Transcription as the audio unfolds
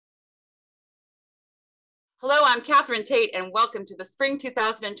Hello, I'm Catherine Tate, and welcome to the Spring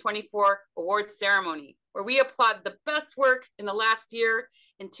 2024 Awards Ceremony, where we applaud the best work in the last year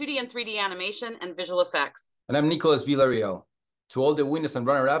in 2D and 3D animation and visual effects. And I'm Nicolas Villarreal. To all the winners and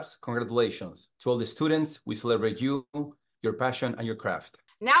runner-ups, congratulations. To all the students, we celebrate you, your passion, and your craft.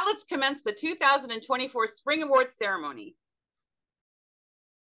 Now let's commence the 2024 Spring Awards Ceremony.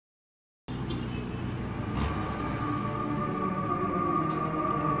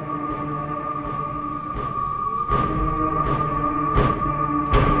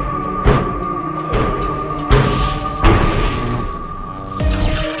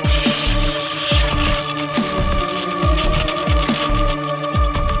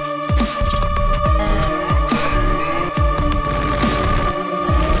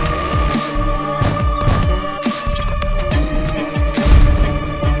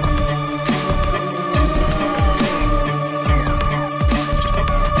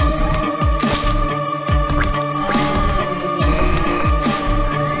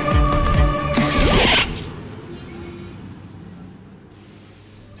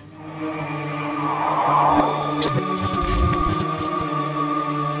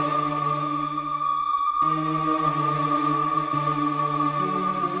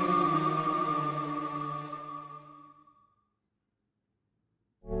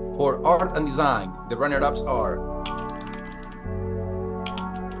 For art and design, the runner-ups are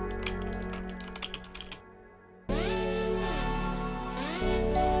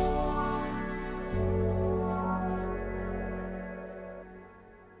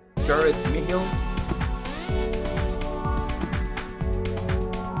Jared Mihiel,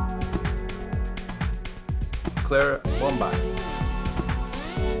 Claire Bombach,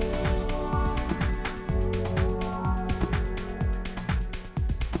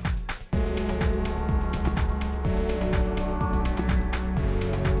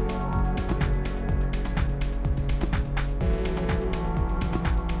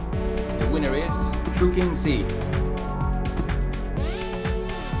 the winner is Shukin Z.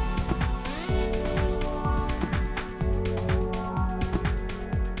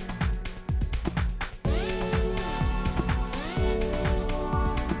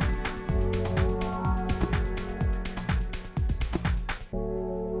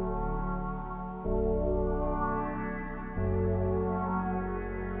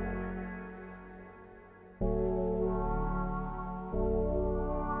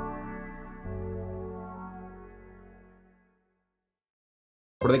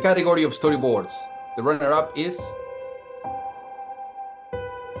 For the category of storyboards, the runner-up is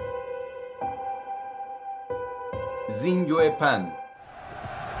Xingyue Pan.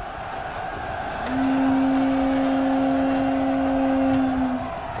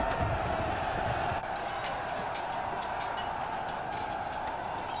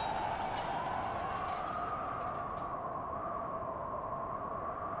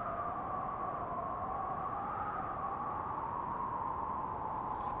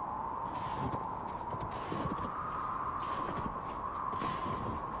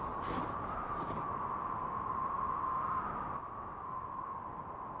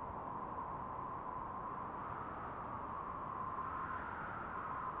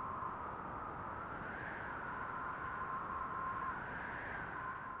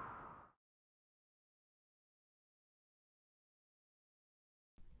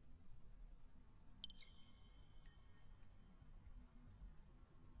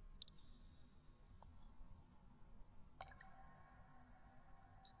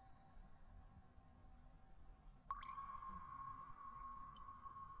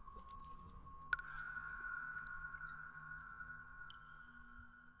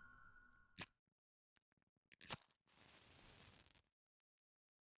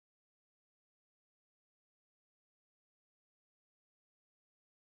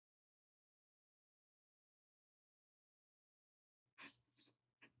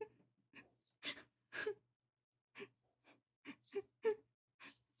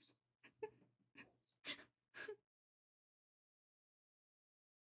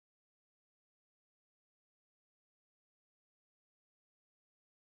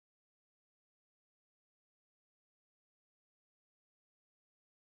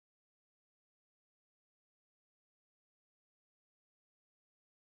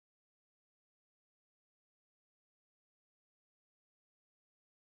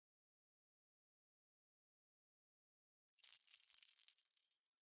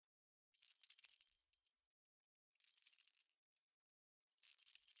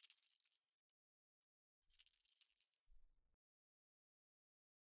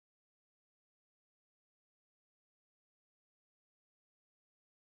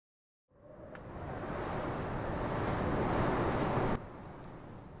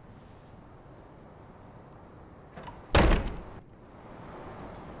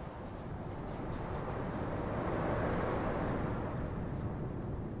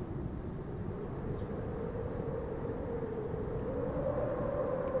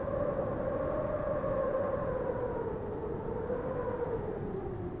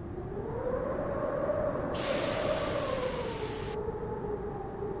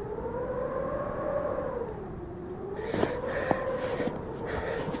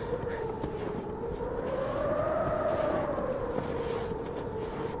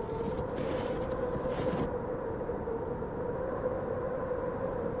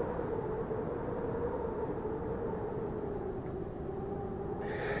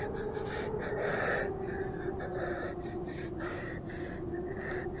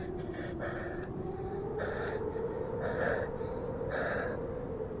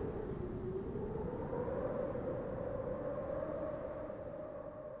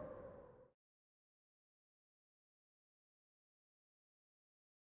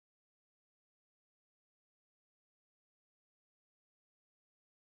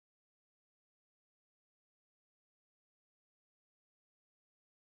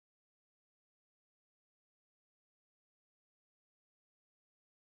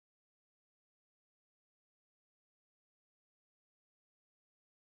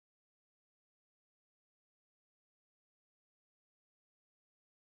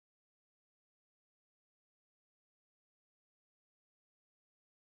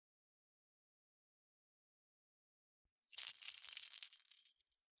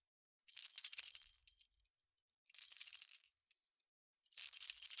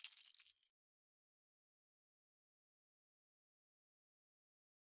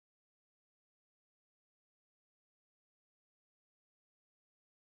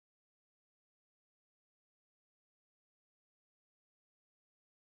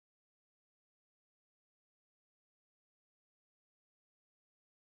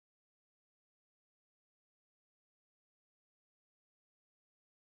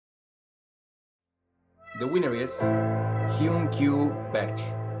 The winner is Hyun Kyu Beck.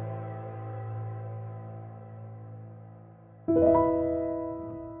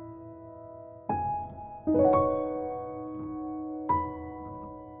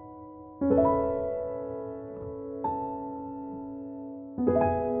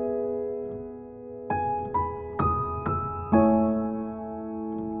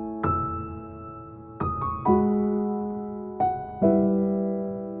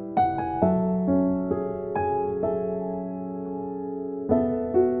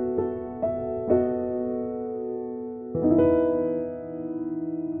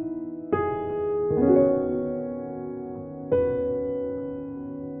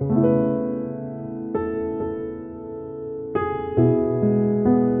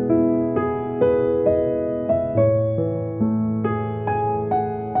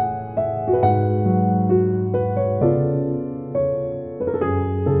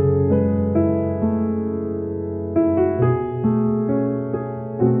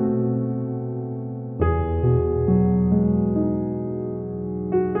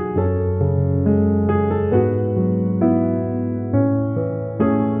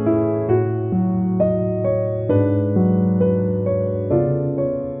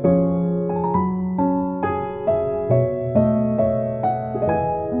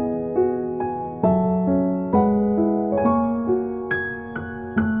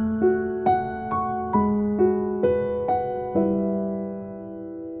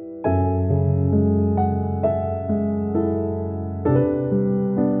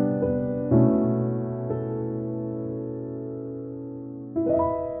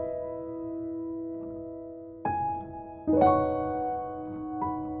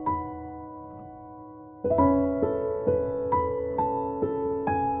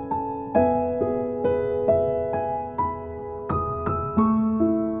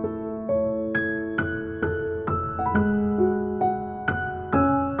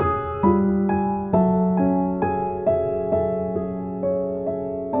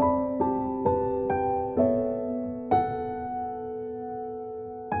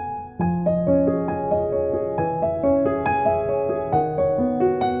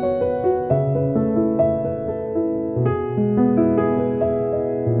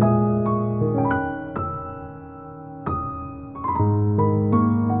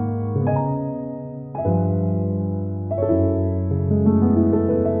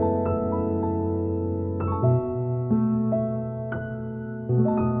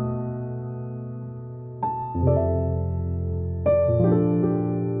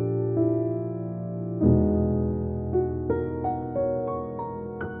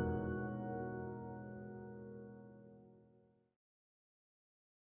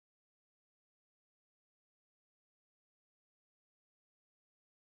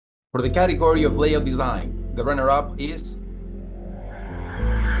 For the category of layout design, the runner-up is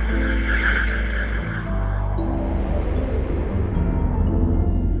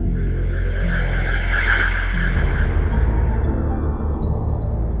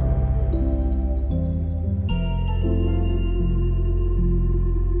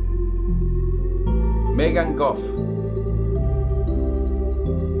Megan Goff.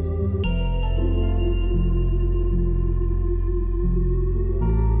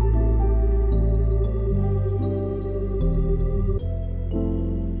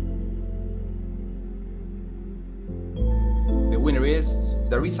 The winner is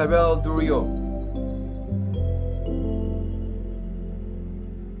Darisabel Durio.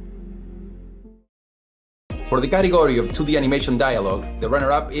 For the category of 2D animation dialogue, the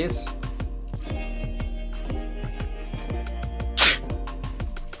runner-up is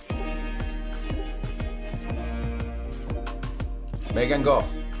Megan Goff.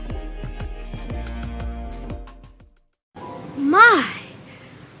 My,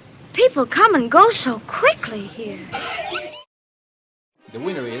 people come and go so quickly here. The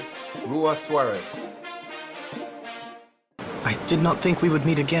winner is Rua Suarez. I did not think we would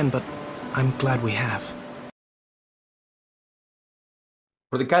meet again, but I'm glad we have.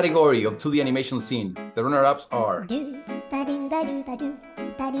 For the category of 2D animation scene, the runner-ups are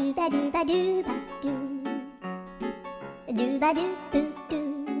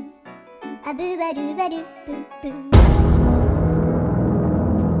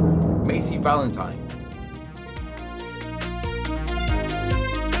Macy Valentine.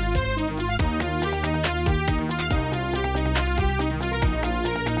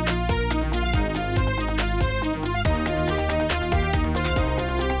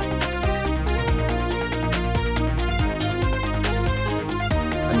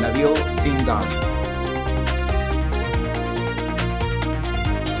 And Nabil Sindan.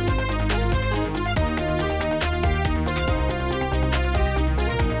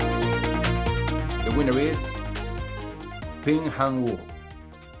 winner is Ping Han Wu.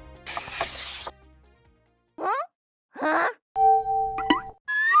 Huh?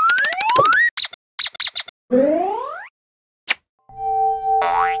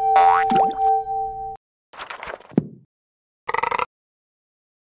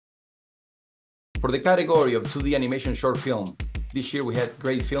 For the category of 2D animation short film, this year we had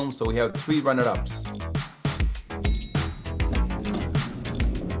great films, so we have 3 runner-ups.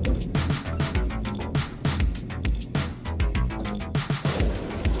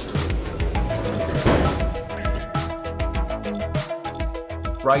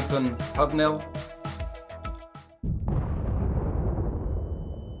 Brighton Hudnell,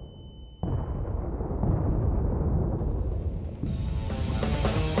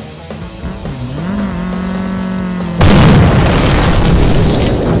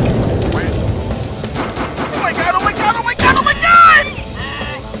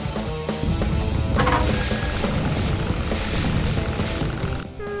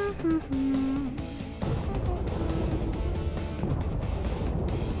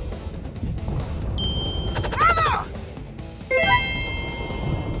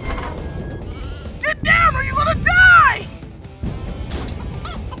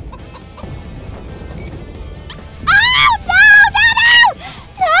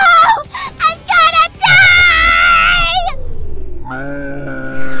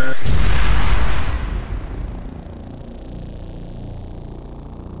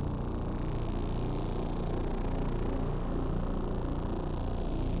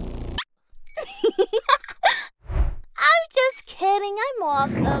 I'm just kidding. I'm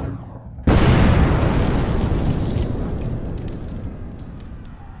awesome.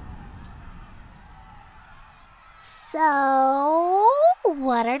 So,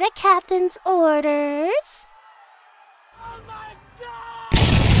 what are the captain's orders? Oh my God!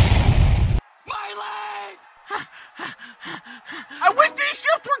 My leg! I wish these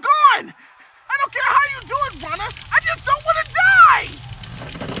ships were gone! I don't care how you do it, Rana! I just don't want to die!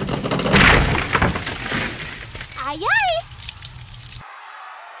 Aye, aye.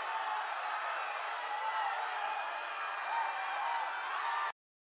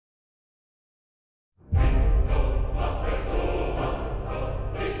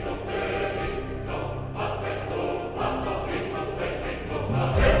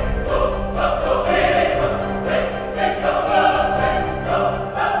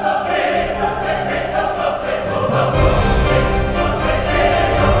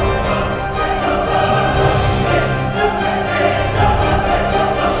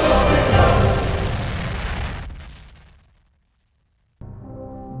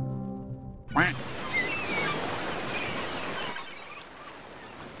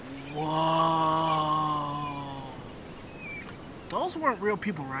 Whoa. Those weren't real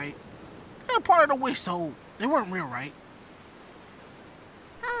people, right? They're part of the wish, so they weren't real, right?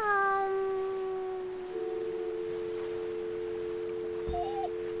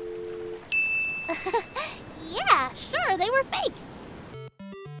 Yeah, sure, they were fake.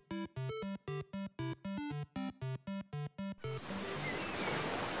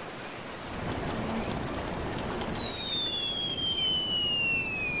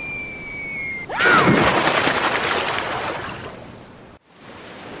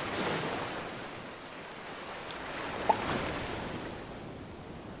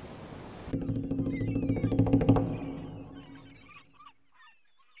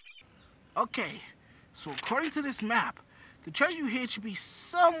 Okay, so according to this map, the treasure you hid should be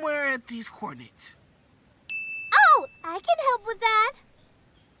somewhere at these coordinates. Oh, I can help with that.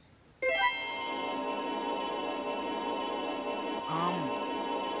 All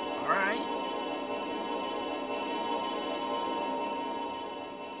right.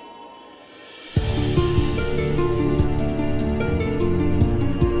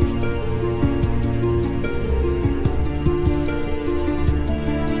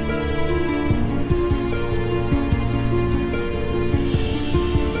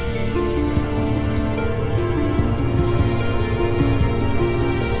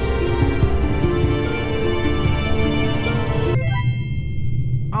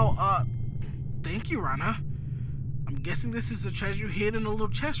 Thank you, Rana. I'm guessing this is the treasure you hid in a little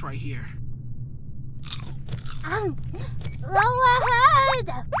chest right here. Go ahead.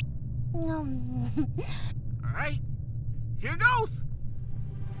 All right, here goes.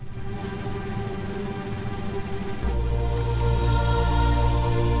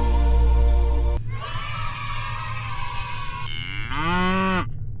 Huh?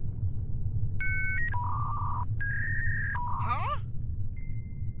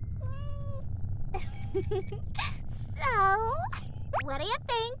 So, what do you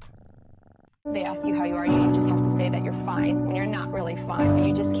think? They ask you how you are, you just have to say that you're fine when you're not really fine, but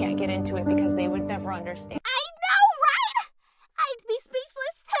you just can't get into it because they would never understand. I know, right? I'd be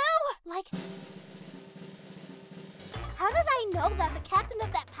speechless too! Like, how did I know that the captain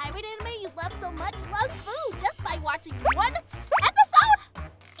of that pirate anime you love so much loves food just by watching one episode?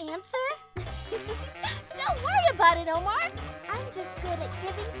 Answer? Don't worry about it, Omar. I'm just good at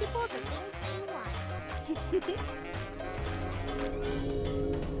giving people the things they want.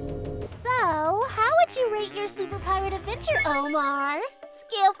 So, how would you rate your super pirate adventure, Omar?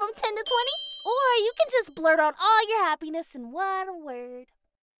 Scale from 10 to 20? Or you can just blurt out all your happiness in one word.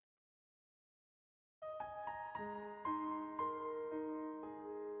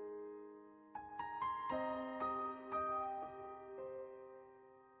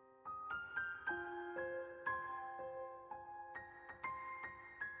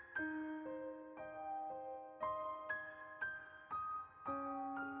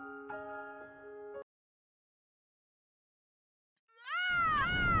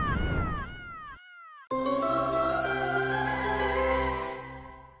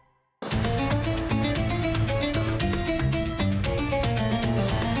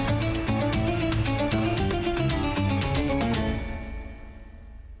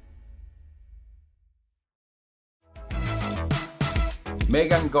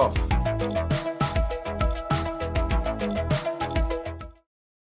 Megan Goff.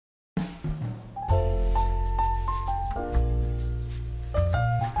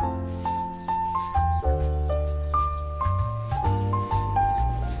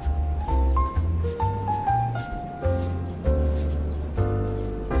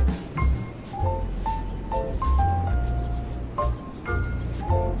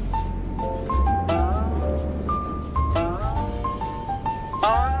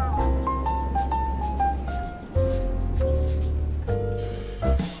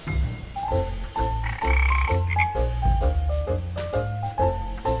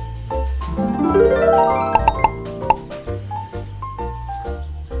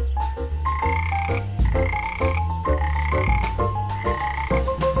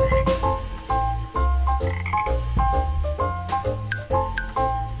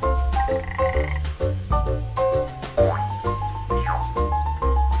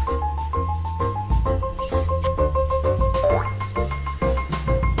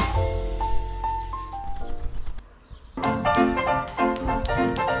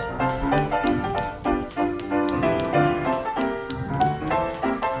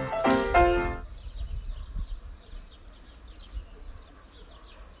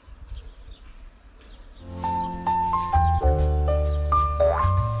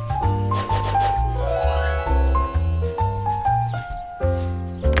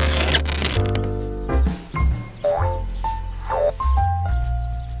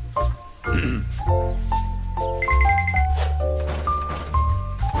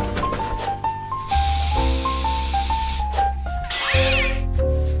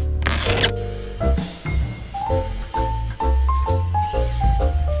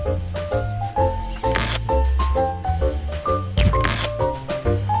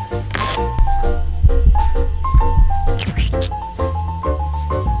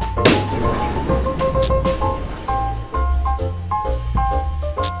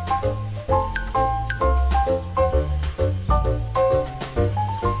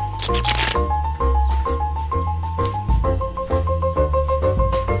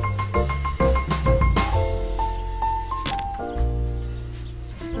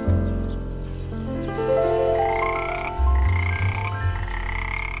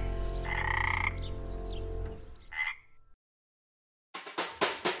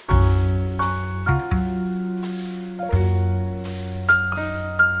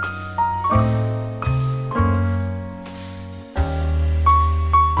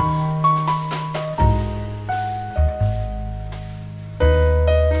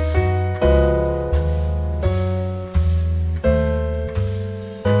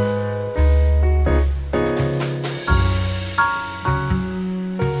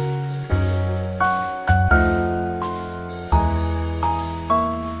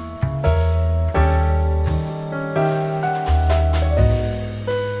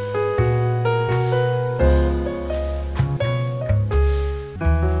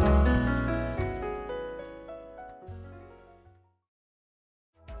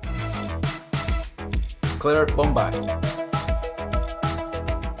 Claire Bombay.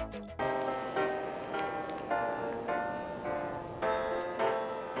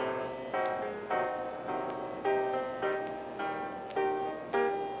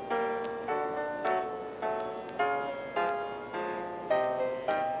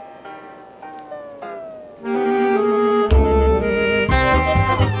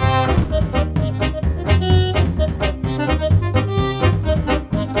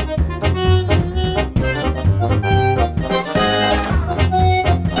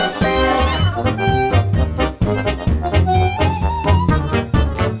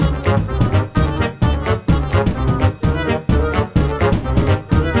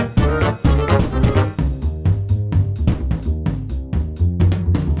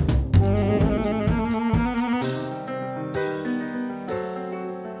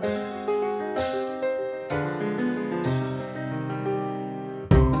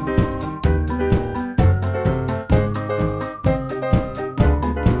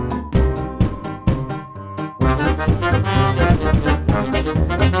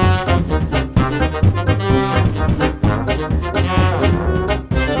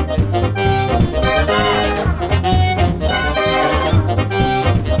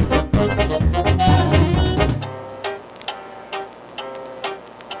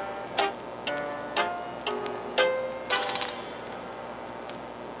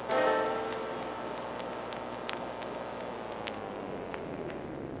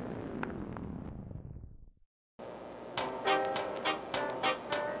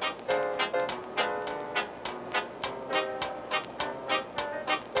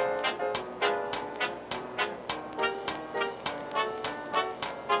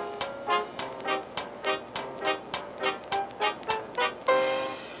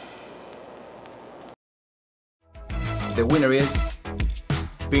 The winner is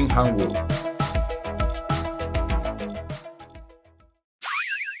Ping Han Wu.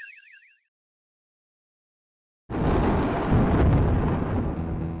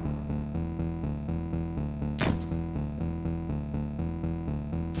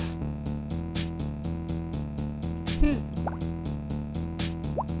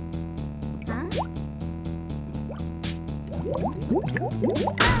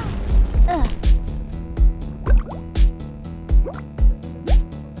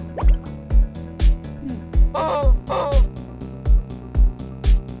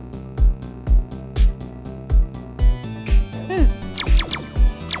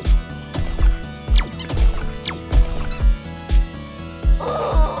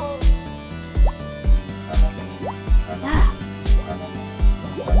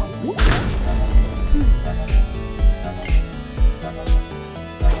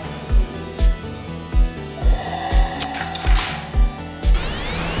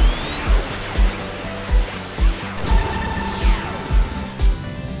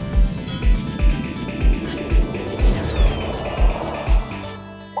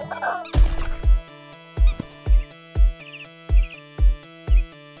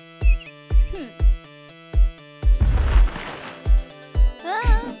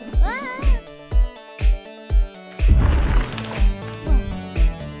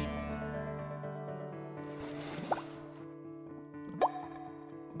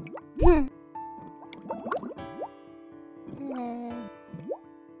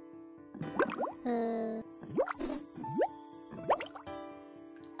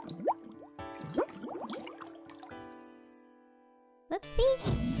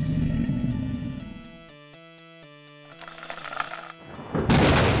 Whoopsie.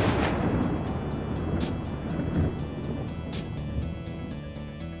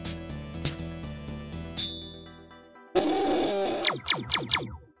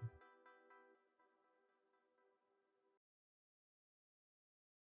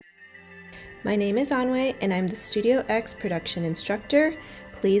 My name is Anwei, and I'm the Studio X production instructor.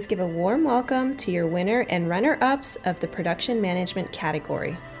 Please give a warm welcome to your winner and runner-ups of the production management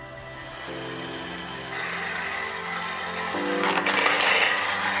category.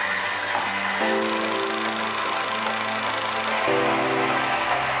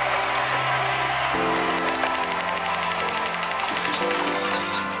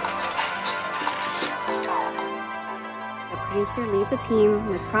 The producer leads a team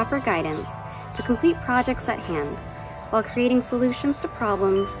with proper guidance to complete projects at hand, while creating solutions to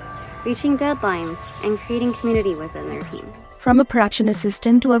problems, reaching deadlines, and creating community within their team. From a production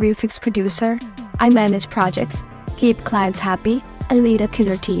assistant to a VFX producer, I manage projects, keep clients happy, and lead a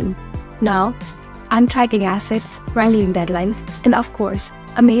killer team. Now, I'm tracking assets, wrangling deadlines, and of course,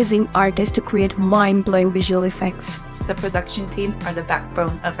 amazing artists to create mind-blowing visual effects. The production team are the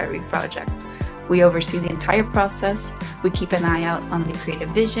backbone of every project. We oversee the entire process, we keep an eye out on the creative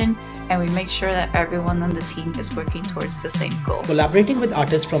vision, and we make sure that everyone on the team is working towards the same goal. Collaborating with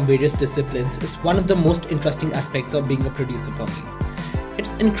artists from various disciplines is one of the most interesting aspects of being a producer for me.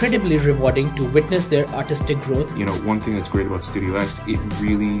 It's incredibly rewarding to witness their artistic growth. You know, one thing that's great about Studio X, it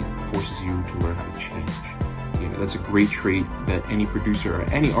really forces you to learn how to change. You know, that's a great trait that any producer or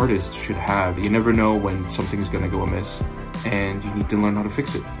any artist should have. You never know when something's gonna go amiss, and you need to learn how to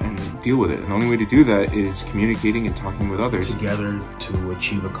fix it and deal with it. And the only way to do that is communicating and talking with others. Together to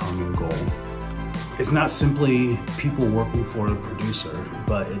achieve a common goal. It's not simply people working for a producer,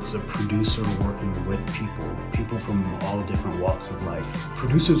 but it's a producer working with people from all different walks of life.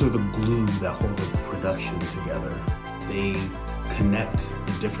 Producers are the glue that hold a production together. They connect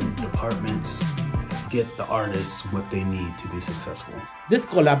the different departments, get the artists what they need to be successful. This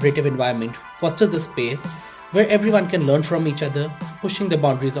collaborative environment fosters a space where everyone can learn from each other, pushing the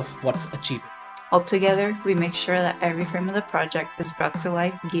boundaries of what's achieved. Altogether, we make sure that every frame of the project is brought to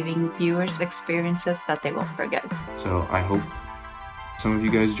life, giving viewers experiences that they won't forget. So I hope some of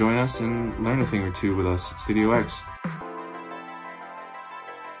you guys join us and learn a thing or two with us at Studio X.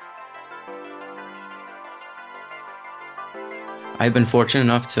 I've been fortunate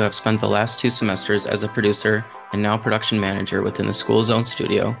enough to have spent the last 2 semesters as a producer and now production manager within the school's own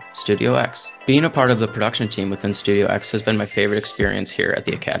studio, Studio X. Being a part of the production team within Studio X has been my favorite experience here at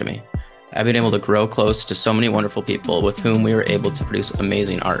the Academy. I've been able to grow close to so many wonderful people with whom we were able to produce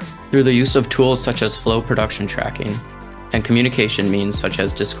amazing art. Through the use of tools such as flow production tracking and communication means such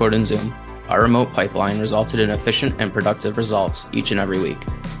as Discord and Zoom, our remote pipeline resulted in efficient and productive results each and every week.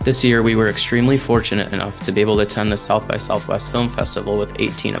 This year, we were extremely fortunate enough to be able to attend the South by Southwest Film Festival with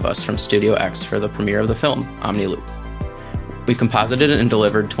 18 of us from Studio X for the premiere of the film, Omni Loop. We composited and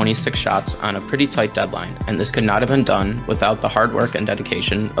delivered 26 shots on a pretty tight deadline, and this could not have been done without the hard work and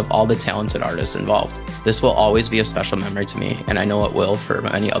dedication of all the talented artists involved. This will always be a special memory to me, and I know it will for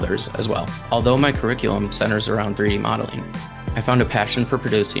many others as well. Although my curriculum centers around 3D modeling, I found a passion for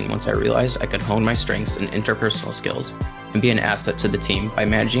producing once I realized I could hone my strengths and interpersonal skills and be an asset to the team by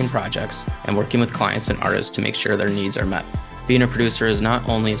managing projects and working with clients and artists to make sure their needs are met. Being a producer is not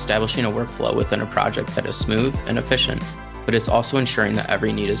only establishing a workflow within a project that is smooth and efficient, but it's also ensuring that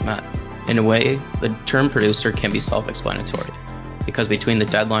every need is met. In a way, the term producer can be self-explanatory, because between the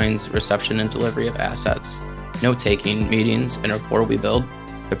deadlines, reception and delivery of assets, note-taking, meetings, and rapport we build,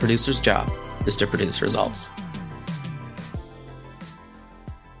 the producer's job is to produce results.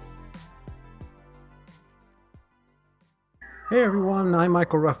 Hey everyone, I'm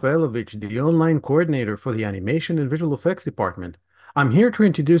Michael Rafaelovich, the online coordinator for the Animation and Visual Effects department. I'm here to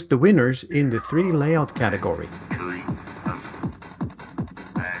introduce the winners in the 3D layout category.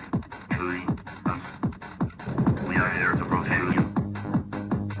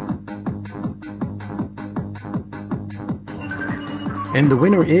 And the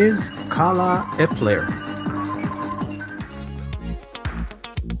winner is Kala Epler.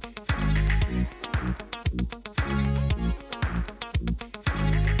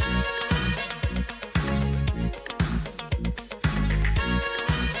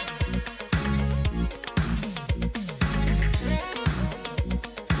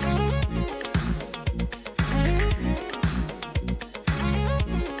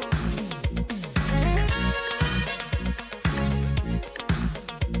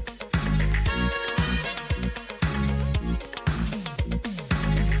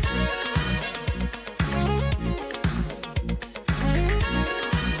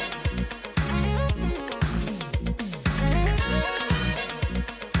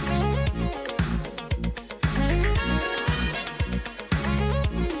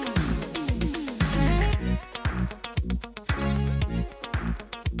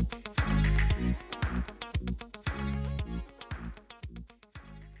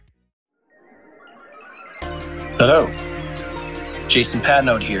 Hello, Jason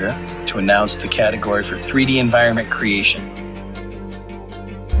Patnode here to announce the category for 3D environment creation.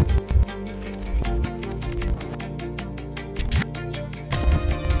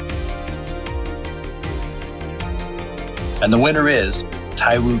 And the winner is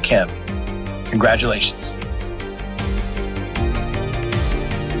Tai-Woo Kim. Congratulations.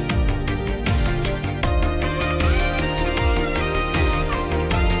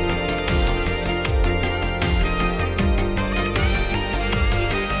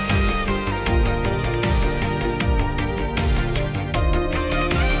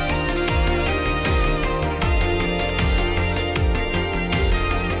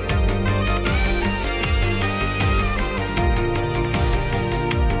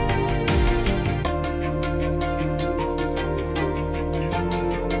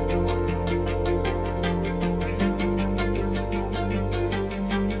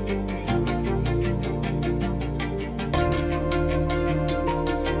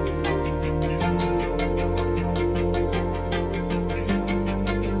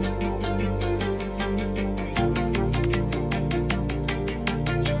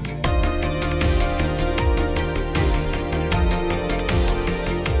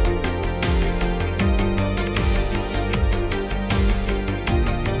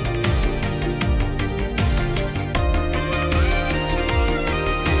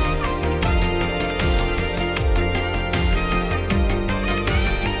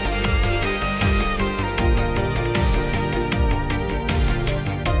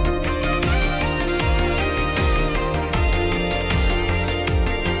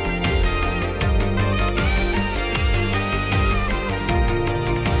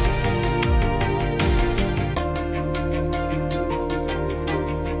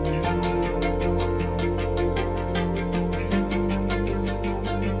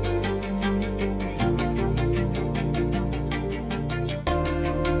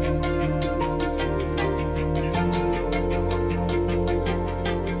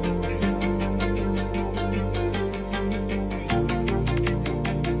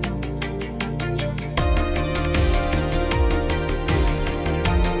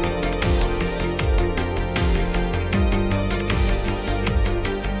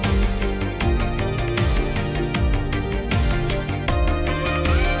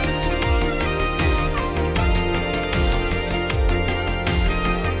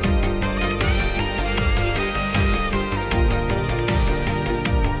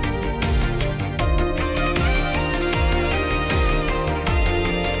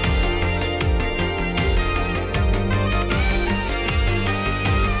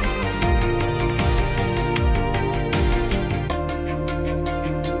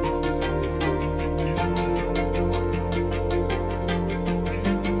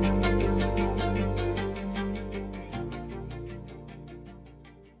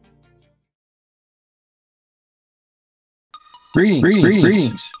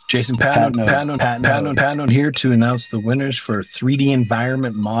 Greetings. Jason Patnode here to announce the winners for 3D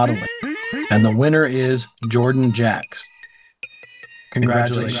environment modeling. And the winner is Jordan Jacks.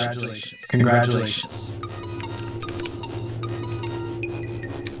 Congratulations.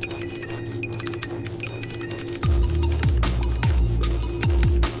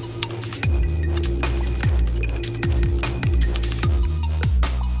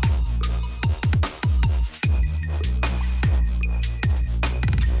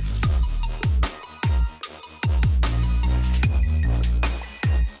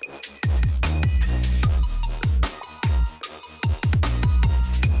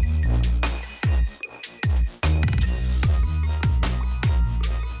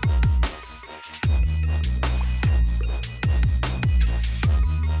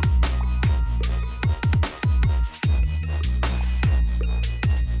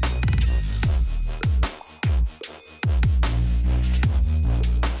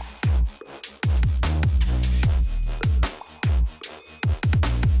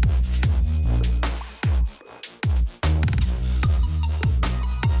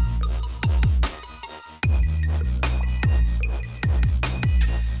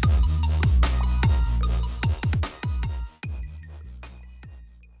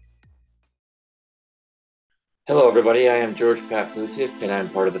 Hello, everybody. I am George Papnutif, and I'm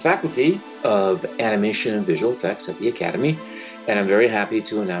part of the faculty of Animation and Visual Effects at the Academy. And I'm very happy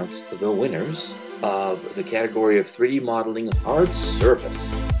to announce the winners of the category of 3D Modeling Hard Surface.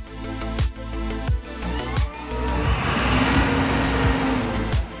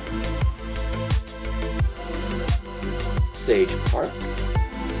 Sage Park.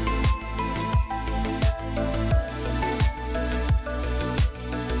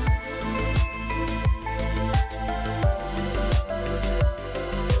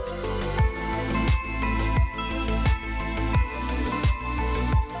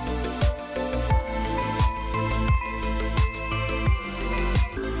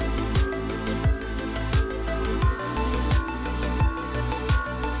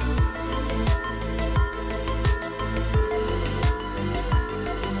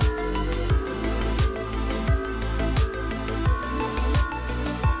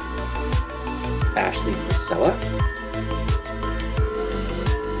 Ashley Priscilla.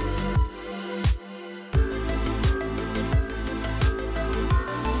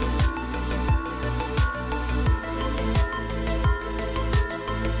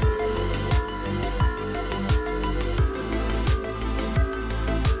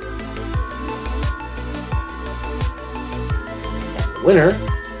 And the winner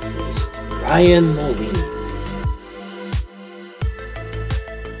is Ryan Molini.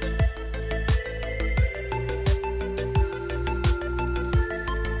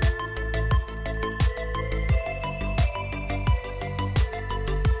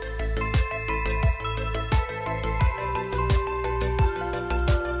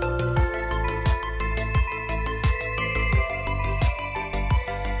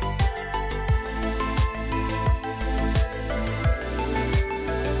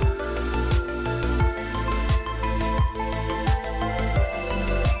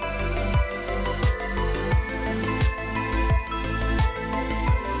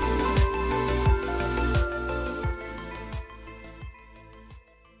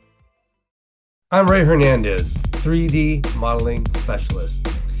 I'm Ray Hernandez, 3D modeling specialist,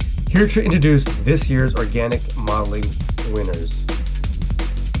 here to introduce this year's organic modeling winners.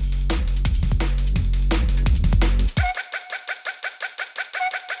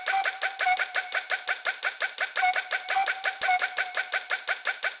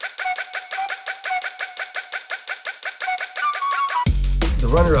 The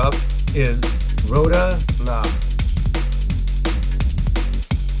runner-up is Rhoda Na.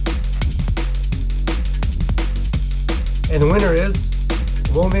 And the winner is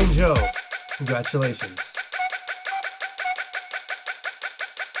Woman Joe. Congratulations.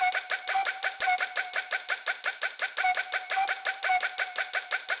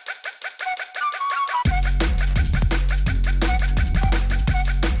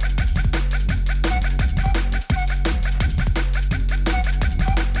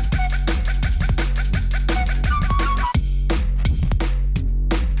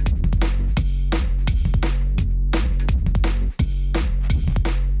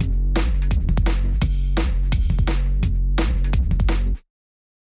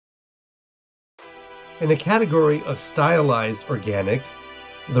 In the category of stylized organic,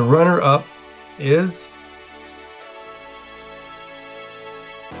 the runner-up is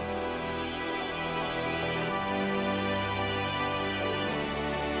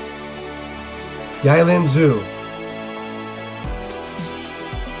Yailin Zhu.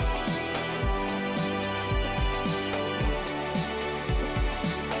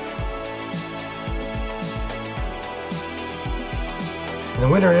 And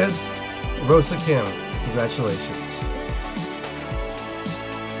the winner is Rosa Kim. Congratulations.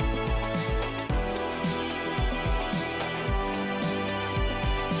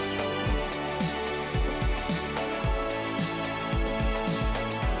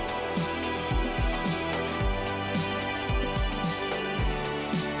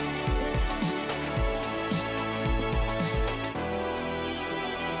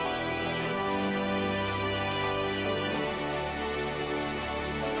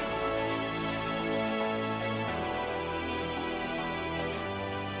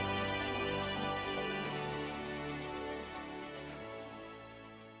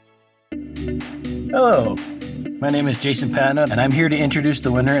 Hello, my name is Jason Patna, and I'm here to introduce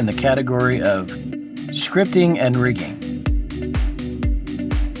the winner in the category of scripting and rigging.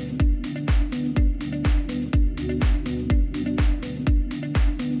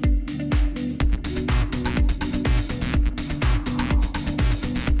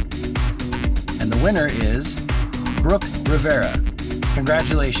 And the winner is Brooke Rivera.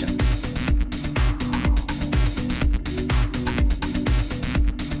 Congratulations.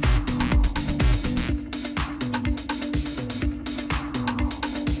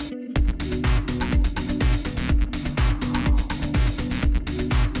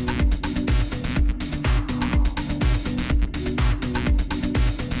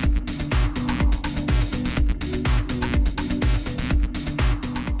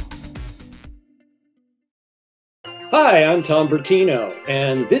 Hi, I'm Tom Bertino,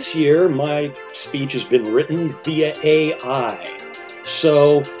 and this year my speech has been written via AI.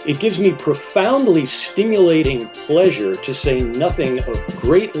 So it gives me profoundly stimulating pleasure, to say nothing of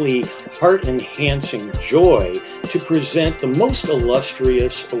greatly heart-enhancing joy, to present the most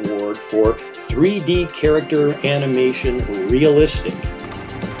illustrious award for 3D character animation realistic.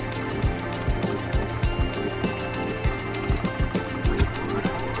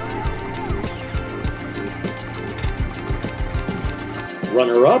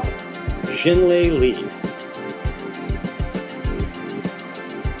 Runner-up, Jinlei Li.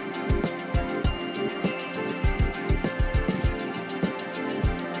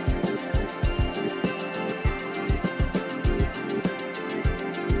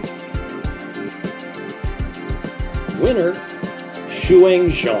 Winner, Shuang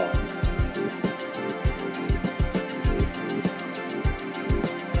Zhang.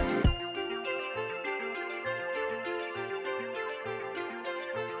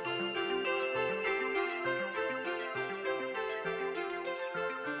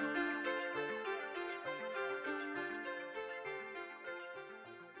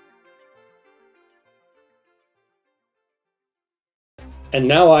 And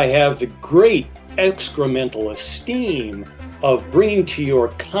now I have the great excremental esteem of bringing to your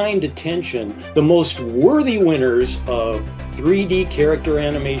kind attention the most worthy winners of 3D character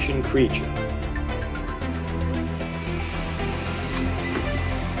animation creature.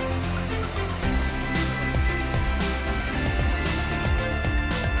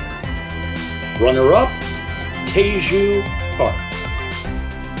 Runner-up, Taeju Park.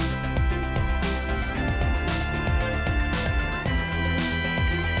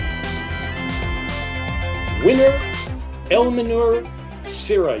 Winner, Elminur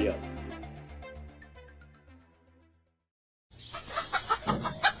Siraya.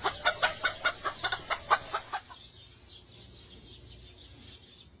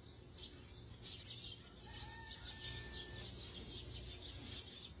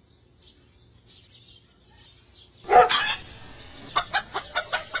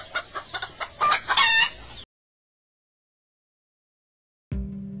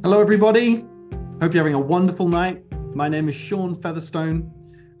 Hello everybody, hope you're having a wonderful night. My name is Sean Featherstone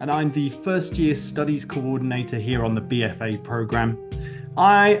and I'm the first year studies coordinator here on the BFA program.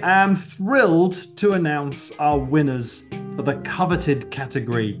 I am thrilled to announce our winners for the coveted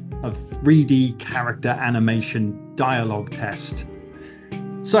category of 3D character animation dialogue test.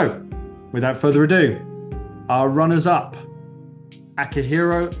 So, without further ado, our runners up,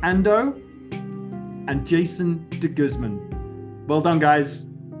 Akihiro Ando and Jason de Guzman. Well done, guys.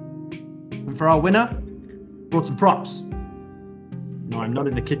 And for our winner, brought some props. No, I'm not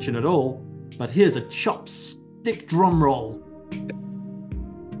in the kitchen at all, but here's a chopstick drum roll.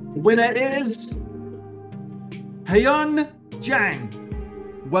 The winner is Hyun Jang.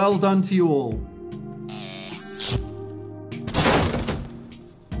 Well done to you all.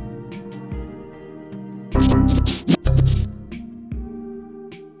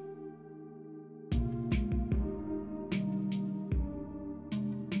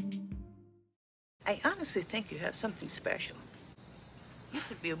 I honestly think you have something special. You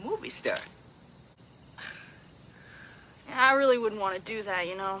could be a movie star. I really wouldn't want to do that,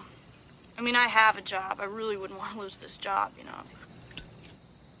 you know. I mean, I have a job. I really wouldn't want to lose this job, you know.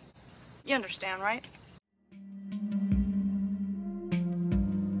 You understand, right?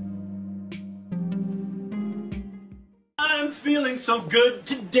 I'm feeling so good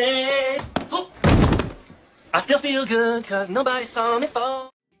today. Oh. I still feel good cause nobody saw me fall.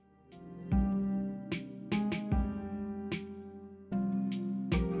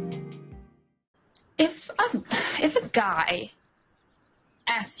 If a guy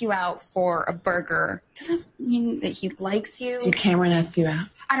asks you out for a burger, doesn't mean that he likes you. Did Cameron ask you out?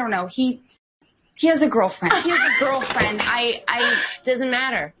 I don't know. He has a girlfriend. He has a girlfriend. Doesn't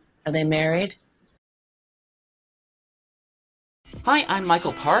matter. Are they married? Hi, I'm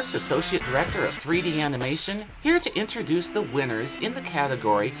Michael Parks, Associate Director of 3D Animation, here to introduce the winners in the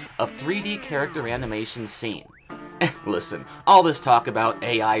category of 3D Character Animation Scene. Listen, all this talk about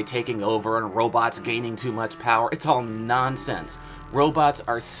AI taking over and robots gaining too much power, it's all nonsense. Robots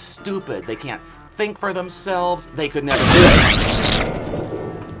are stupid. They can't think for themselves. They could never do it.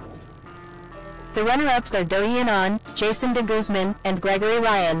 The runner-ups are Doi Anon, Jason de Guzman, and Gregory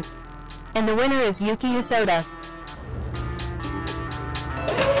Ryan. And the winner is Yuki Yasoda.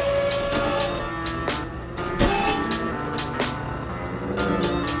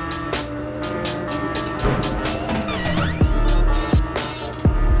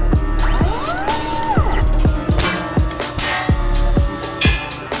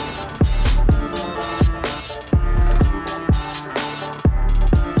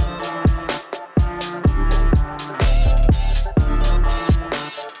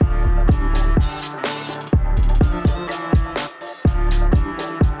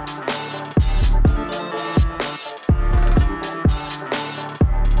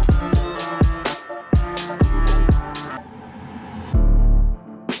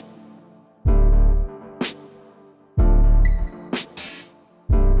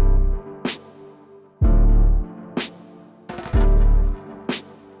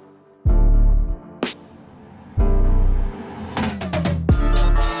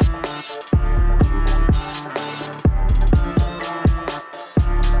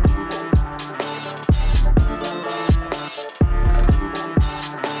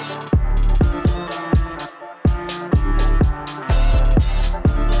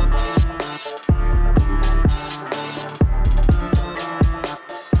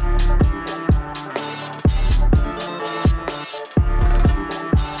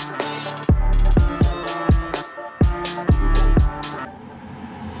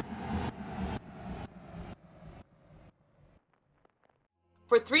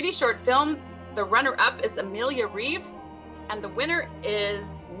 For 3D short film, the runner-up is Amelia Reeves, and the winner is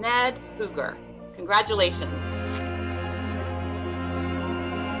Ned Hooger. Congratulations.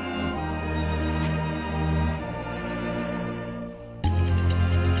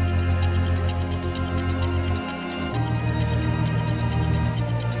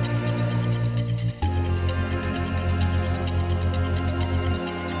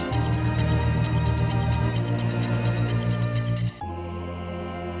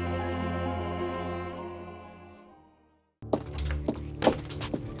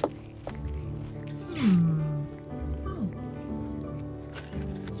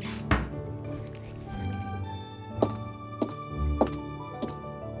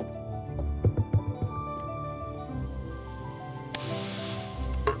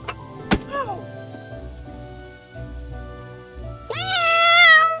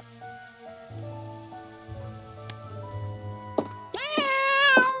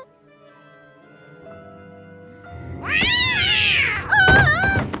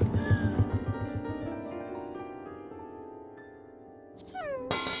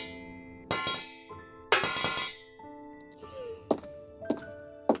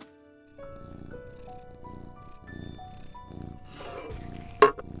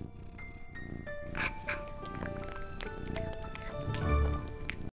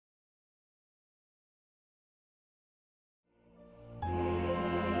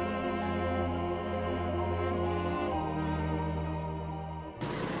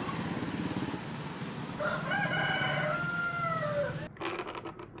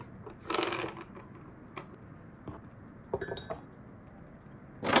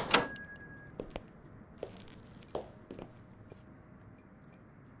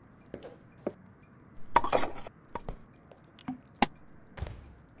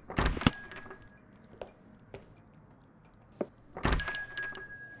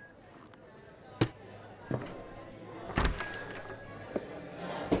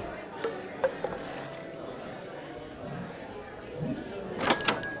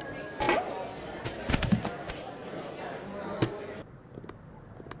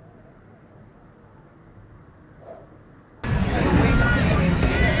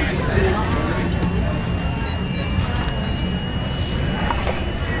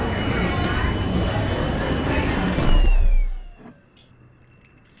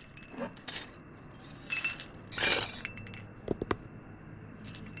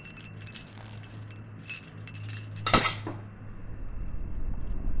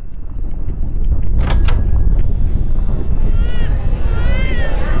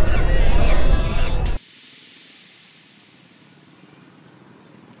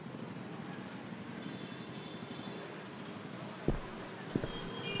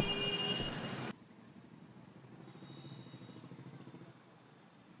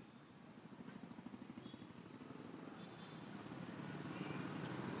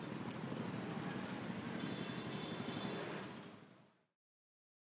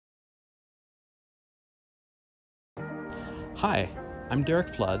 Hi, I'm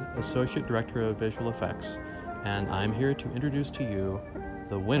Derek Flood, Associate Director of Visual Effects, and I'm here to introduce to you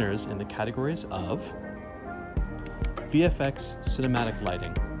the winners in the categories of VFX Cinematic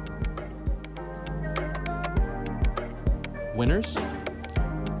Lighting. Winners: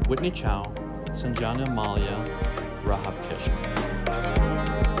 Whitney Chow, Sanjana Malia, Rahab Kish.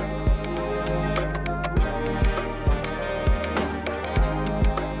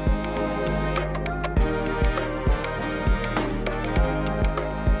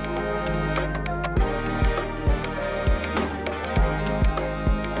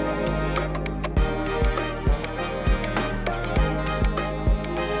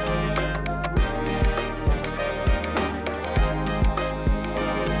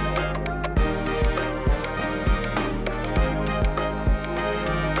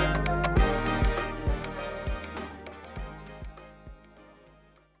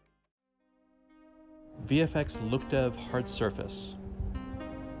 VFX LookDev Hard Surface.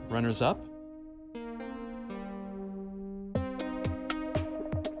 Runners-up: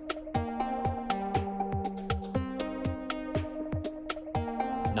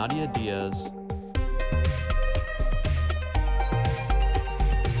 Nadia Diaz,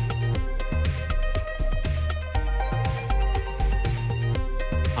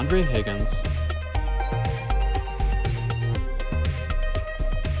 Andre Higgins,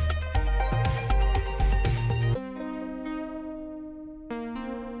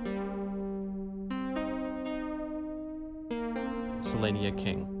 Selenia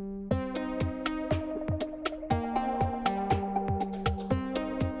King.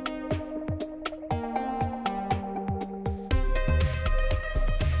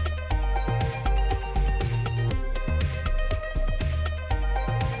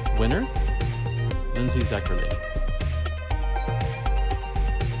 Winner: Lindsay Zeckerly.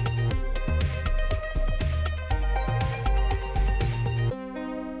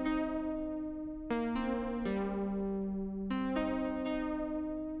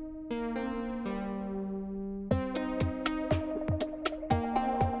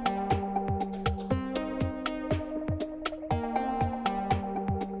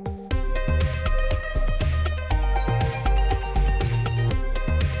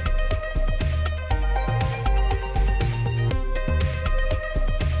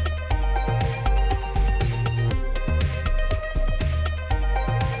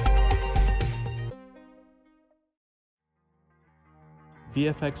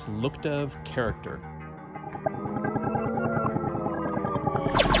 VFX LookDev Character.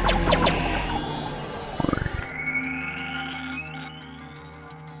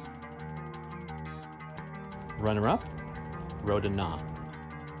 Runner-up: Rhoda Na.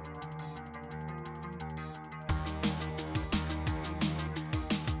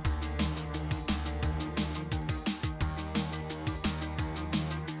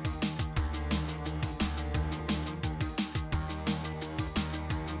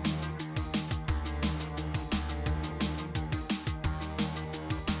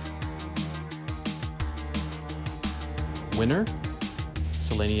 Winner: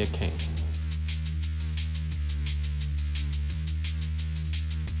 Selenia King.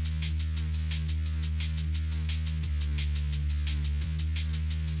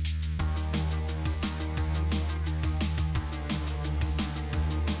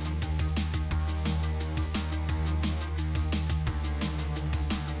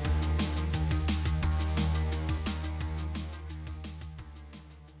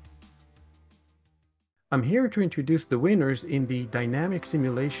 I'm here to introduce the winners in the Dynamic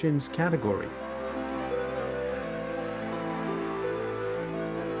Simulations category.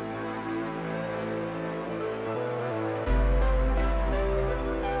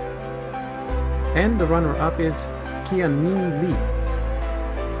 And the runner-up is Kian-Min Lee.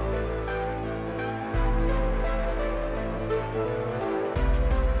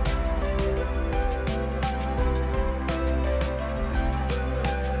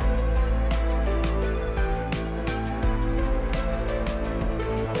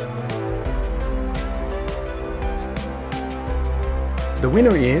 The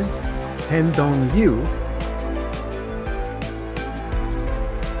winner is Hendong Liu.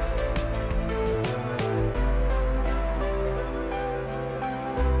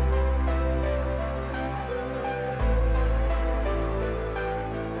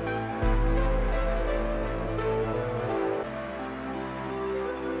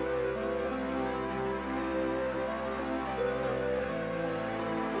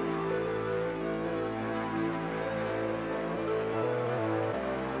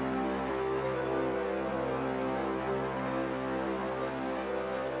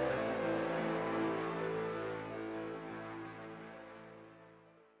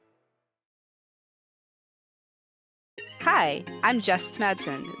 Hi, I'm Jess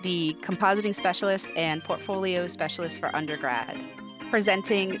Madsen, the compositing specialist and portfolio specialist for undergrad,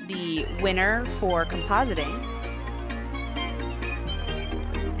 presenting the winner for compositing.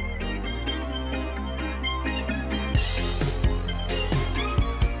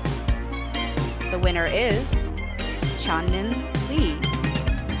 The winner is Chanmin Lee.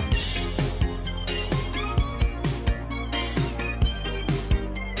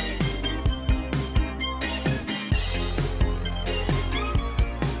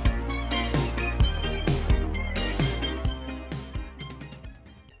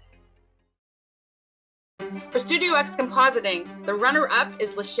 For Studio X Compositing, the runner-up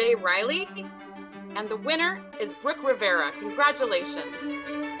is Lachey Riley, and the winner is Brooke Rivera. Congratulations.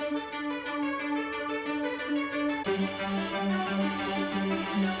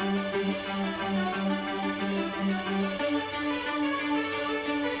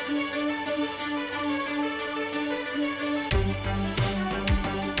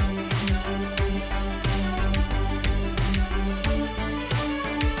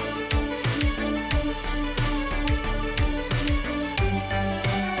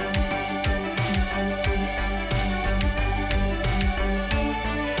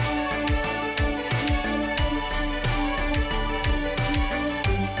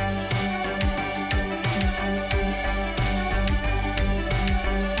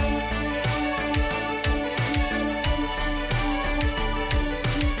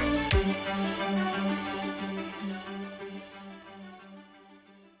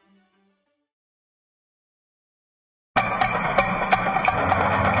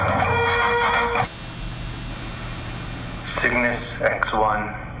 Cygnus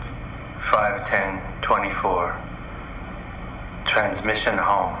X1, 51024. Transmission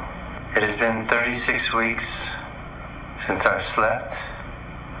home. It has been 36 weeks since I've slept,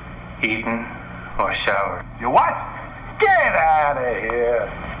 eaten, or showered. You what? Get out of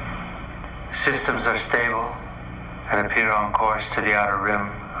here! Systems are stable and appear on course to the outer rim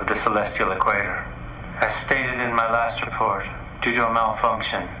of the celestial equator. As stated in my last report, due to a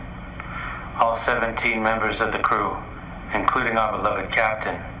malfunction, all 17 members of the crew, including our beloved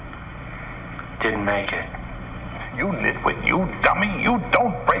captain, didn't make it. You nitwit, you dummy, you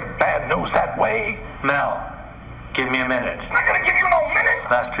don't break bad news that way. Mel, give me a minute. I'm not gonna give you no minute!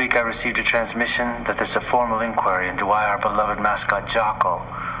 Last week I received a transmission that there's a formal inquiry into why our beloved mascot Jocko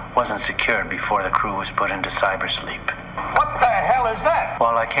wasn't secured before the crew was put into cybersleep. What the hell is that?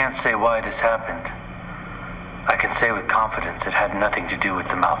 While I can't say why this happened, I can say with confidence it had nothing to do with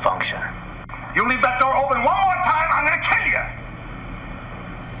the malfunction. You leave that door open one more time, I'm gonna kill you!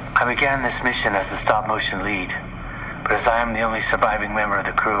 I began this mission as the stop-motion lead, but as I am the only surviving member of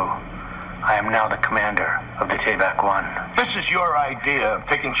the crew, I am now the commander of the Tayback 1. This is your idea of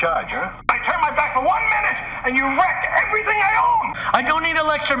taking charge, huh? I turn my back for 1 minute, and you wreck everything I own! I don't need a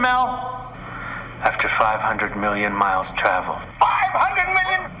lecture, Mel! After 500 million miles traveled. 500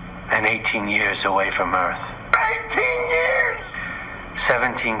 million? And 18 years away from Earth. 18 years?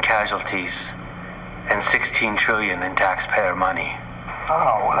 17 casualties, and 16 trillion in taxpayer money.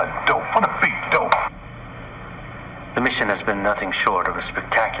 Oh, what a dope. What a big dope. The mission has been nothing short of a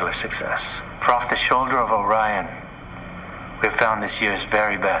spectacular success. For off the shoulder of Orion, we have found this year's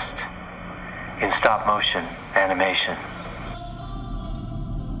very best in stop-motion animation.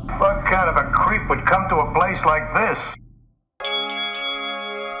 What kind of a creep would come to a place like this?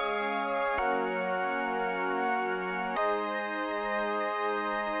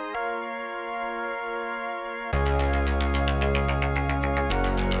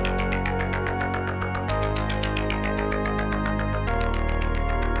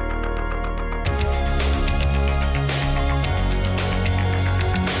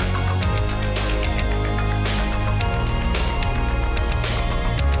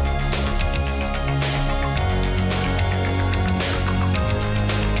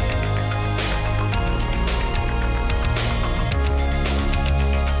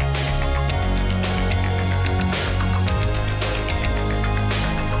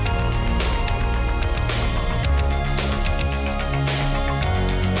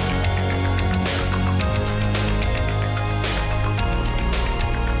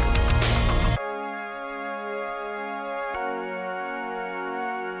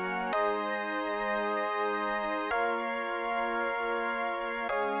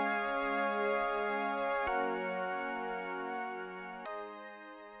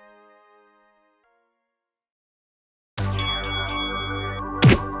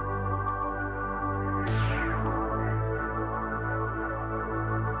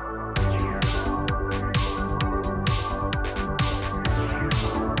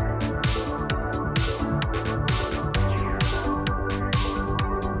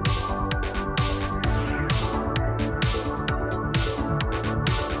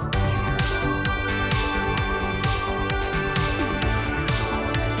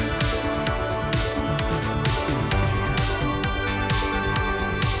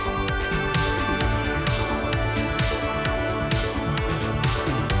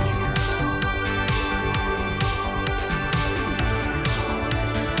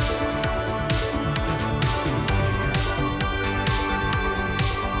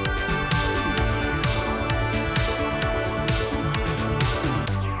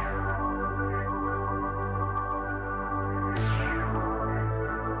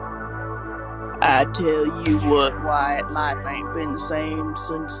 I tell you what, Wyatt, life ain't been the same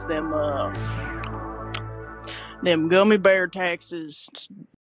since them gummy bear taxes.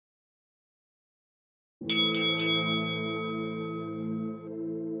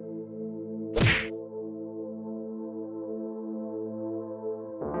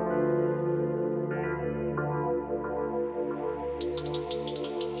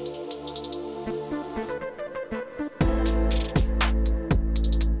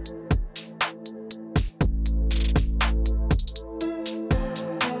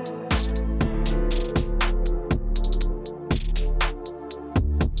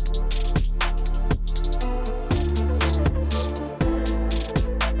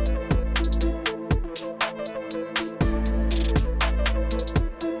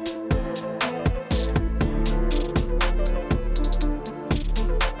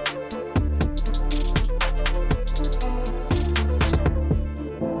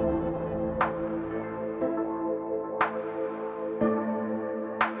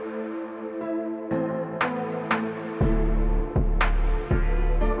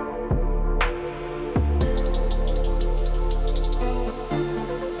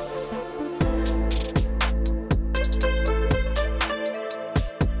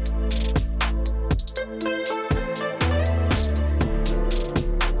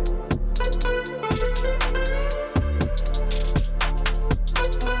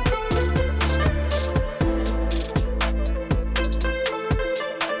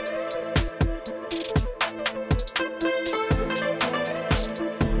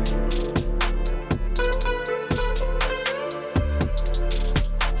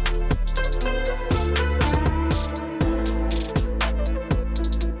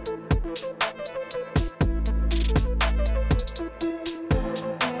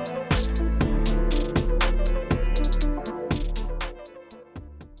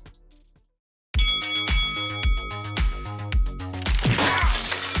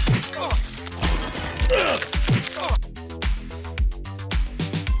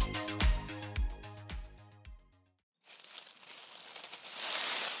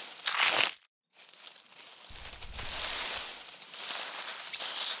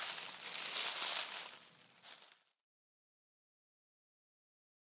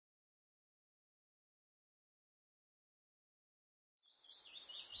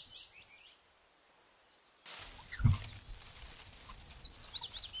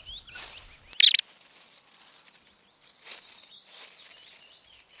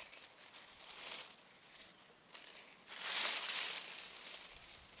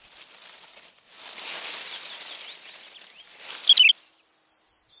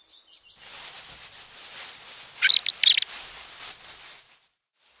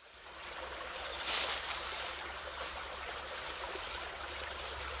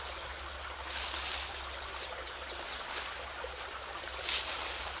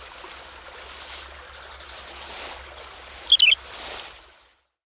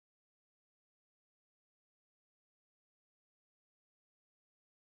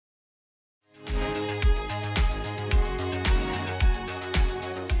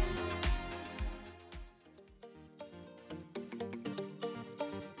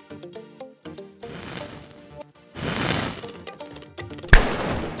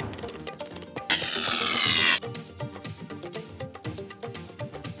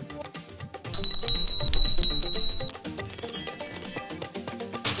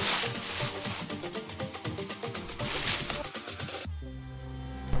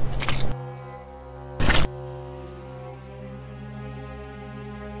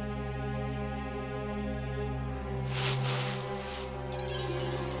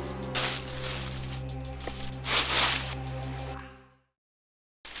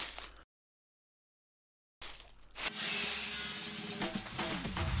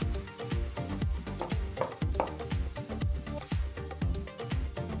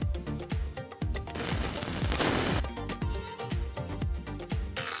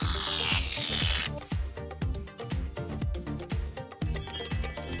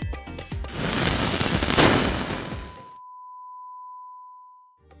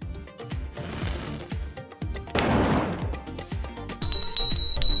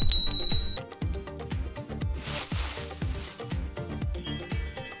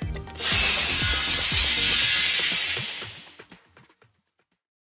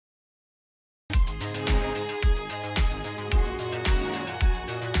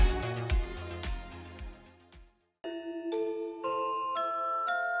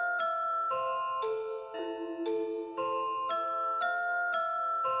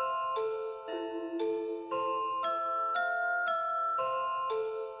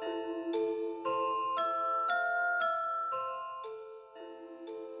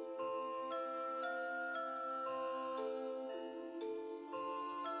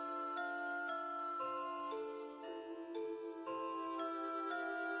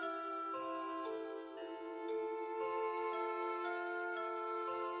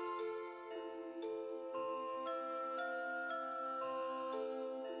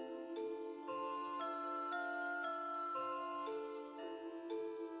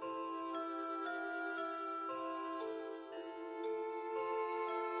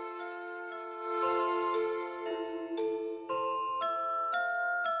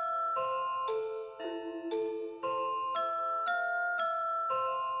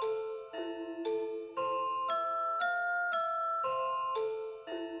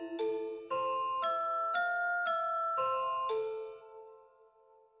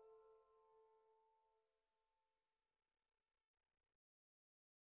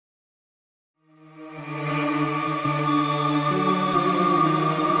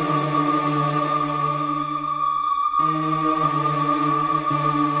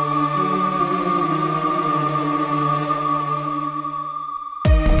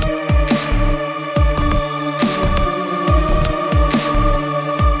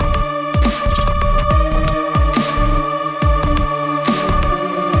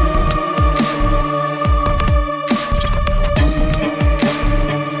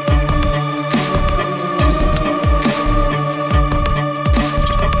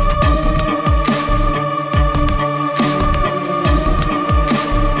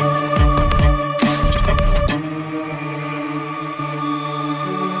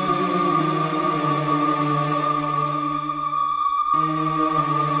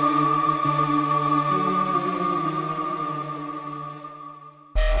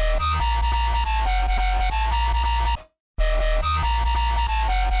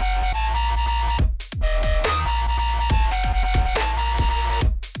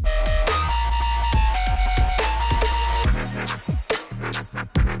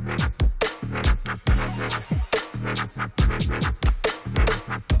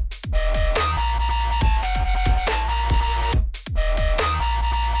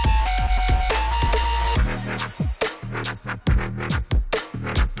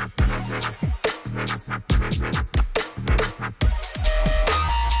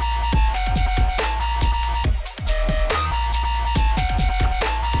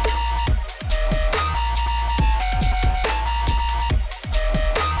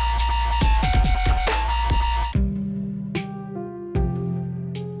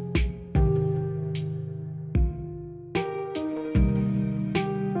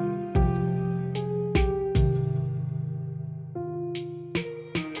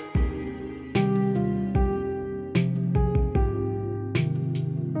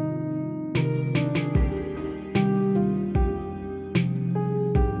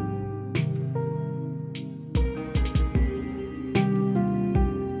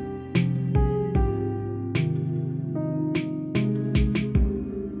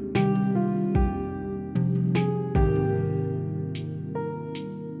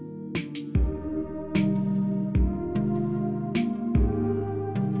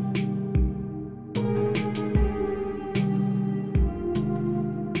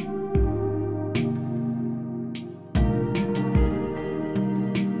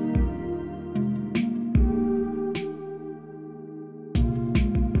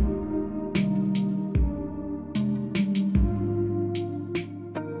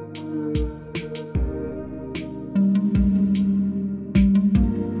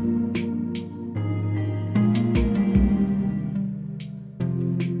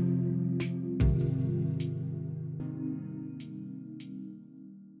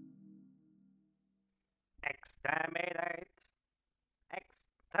 Exterminate!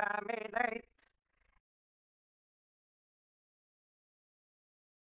 Exterminate!